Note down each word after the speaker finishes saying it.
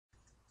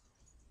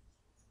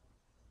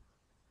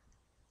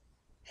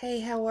Hey,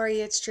 how are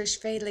you? It's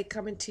Trish Fadley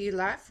coming to you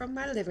live from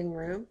my living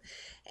room.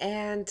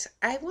 And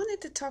I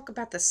wanted to talk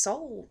about the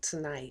soul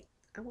tonight.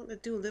 I want to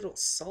do a little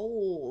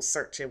soul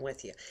searching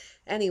with you.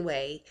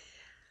 Anyway,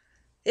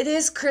 it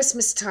is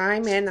Christmas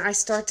time, and I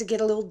start to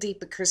get a little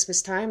deep at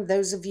Christmas time.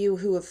 Those of you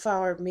who have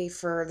followed me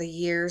for the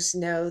years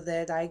know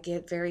that I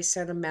get very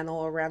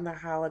sentimental around the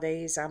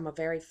holidays. I'm a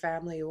very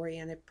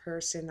family-oriented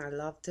person. I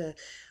love to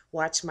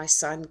watch my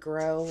son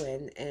grow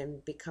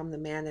and become the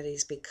man that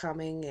he's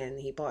becoming. And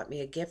he bought me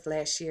a gift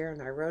last year,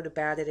 and I wrote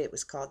about it. It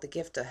was called The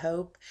Gift of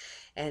Hope,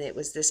 and it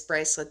was this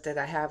bracelet that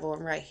I have on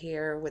right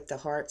here with the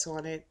hearts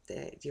on it.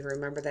 Do you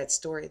remember that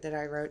story that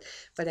I wrote?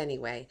 But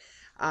anyway,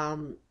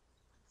 um,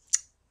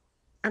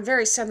 I'm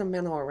very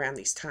sentimental around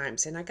these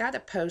times, and I got a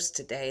post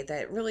today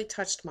that really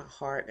touched my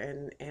heart,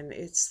 and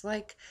it's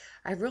like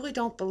I really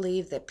don't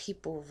believe that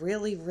people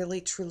really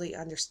truly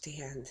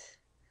understand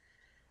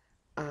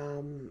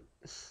um,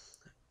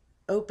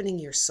 opening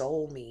your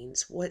soul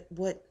means, what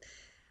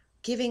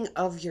giving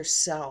of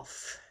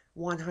yourself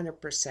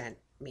 100%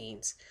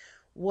 means,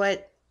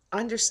 what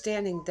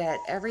understanding that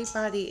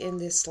everybody in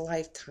this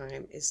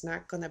lifetime is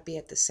not going to be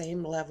at the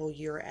same level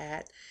you're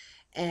at,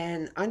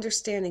 and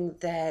understanding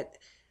that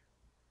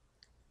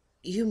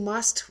you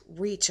must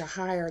reach a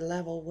higher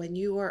level. When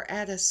you are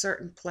at a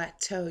certain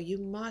plateau, you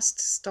must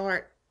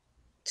start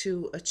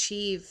to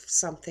achieve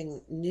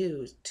something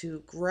new,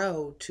 to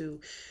grow, to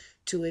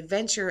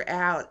adventure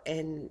out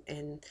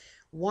and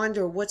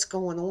wonder what's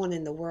going on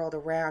in the world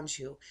around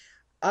you,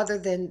 other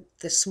than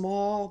the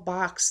small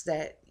box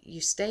that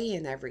you stay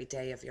in every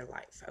day of your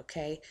life.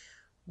 Okay,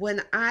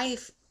 when I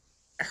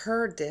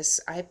heard this,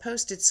 I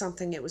posted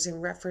something. It was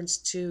in reference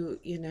to,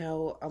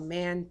 a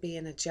man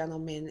being a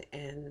gentleman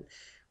and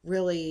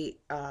really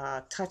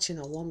touching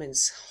a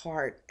woman's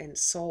heart and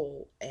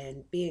soul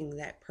and being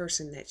that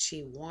person that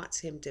she wants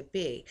him to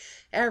be.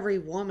 Every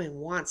woman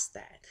wants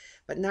that,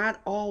 but not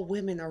all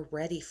women are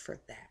ready for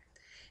that.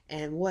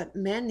 And what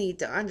men need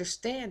to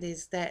understand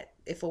is that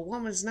if a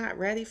woman's not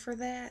ready for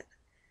that,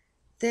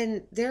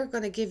 then they're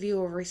going to give you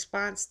a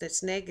response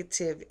that's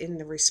negative in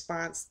the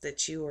response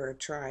that you are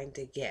trying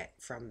to get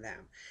from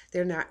them.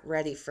 They're not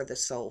ready for the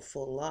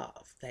soulful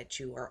love that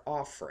you are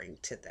offering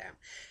to them.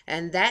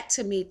 And that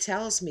to me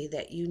tells me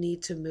that you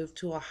need to move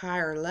to a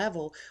higher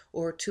level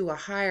or to a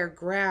higher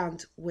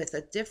ground with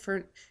a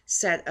different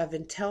set of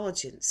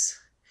intelligence,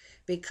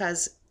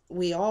 because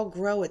we all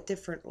grow at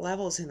different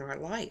levels in our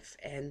life.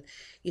 And,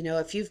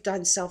 if you've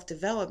done self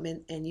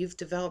development and you've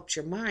developed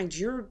your mind,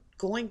 you're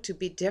going to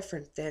be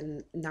different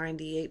than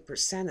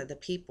 98% of the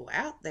people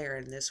out there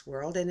in this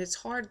world. And it's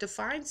hard to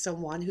find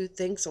someone who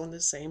thinks on the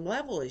same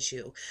level as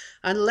you,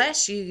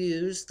 unless you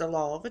use the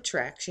law of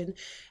attraction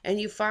and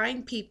you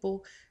find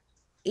people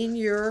in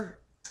your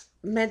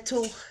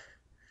mental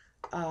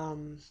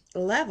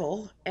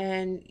level,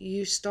 and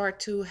you start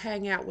to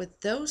hang out with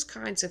those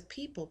kinds of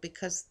people,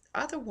 because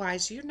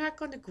otherwise you're not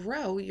going to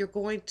grow. You're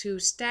going to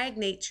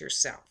stagnate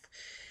yourself.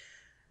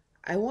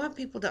 I want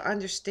people to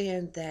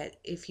understand that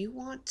if you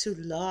want to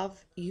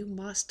love, you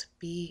must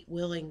be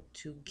willing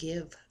to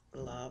give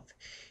love.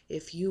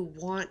 If you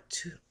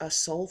want a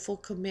soulful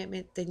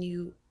commitment, then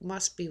you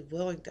must be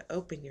willing to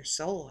open your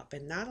soul up.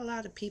 And not a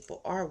lot of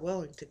people are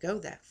willing to go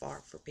that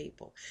far for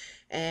people.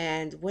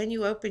 And when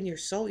you open your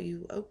soul,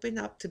 you open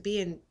up to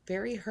being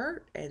very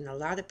hurt. And a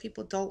lot of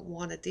people don't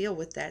want to deal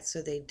with that,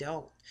 so they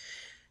don't.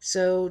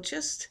 So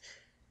just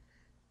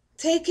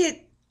take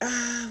it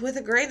with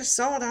a grain of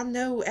salt. I'm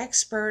no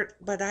expert,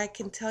 but I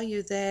can tell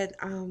you that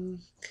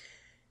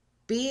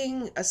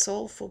being a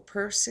soulful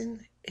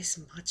person is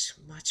a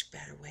much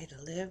better way to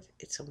live.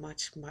 It's a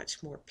much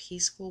more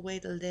peaceful way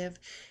to live.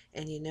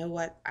 And you know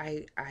what?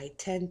 I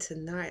tend to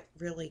not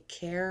really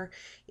care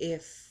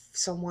if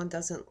someone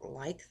doesn't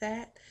like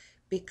that,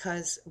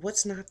 because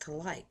what's not to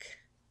like?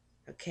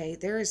 Okay,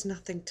 there is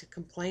nothing to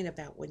complain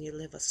about when you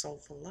live a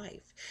soulful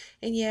life.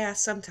 And yeah,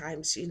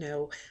 sometimes,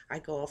 I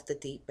go off the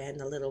deep end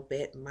a little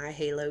bit. My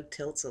halo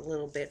tilts a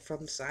little bit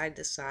from side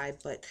to side,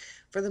 but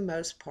for the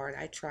most part,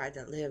 I try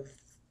to live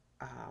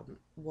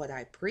what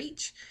I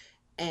preach,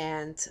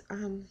 and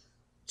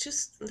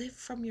just live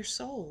from your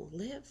soul.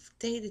 Live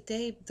day to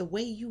day the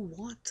way you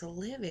want to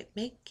live it.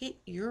 Make it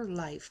your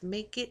life.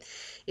 Make it,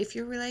 if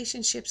your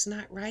relationship's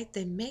not right,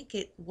 then make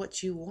it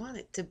what you want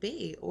it to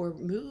be, or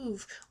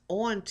move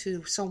on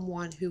to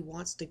someone who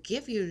wants to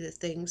give you the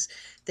things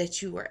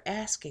that you are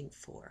asking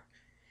for.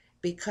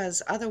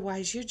 Because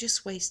otherwise, you're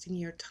just wasting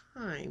your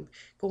time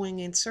going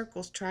in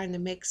circles trying to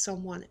make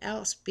someone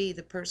else be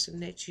the person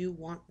that you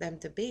want them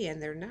to be,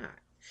 and they're not.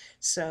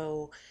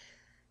 So,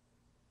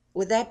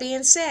 with that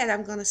being said,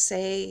 I'm going to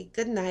say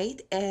good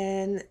night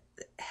and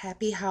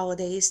happy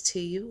holidays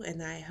to you.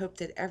 And I hope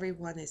that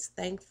everyone is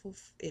thankful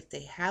if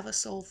they have a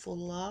soulful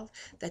love,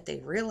 that they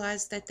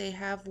realize that they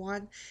have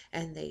one,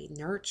 and they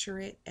nurture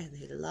it and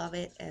they love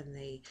it and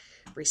they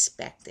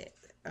respect it.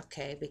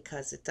 Okay,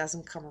 because it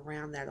doesn't come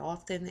around that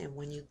often. And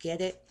when you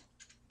get it,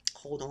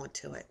 hold on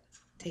to it.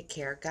 Take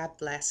care. God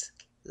bless.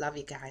 Love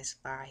you guys.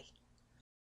 Bye.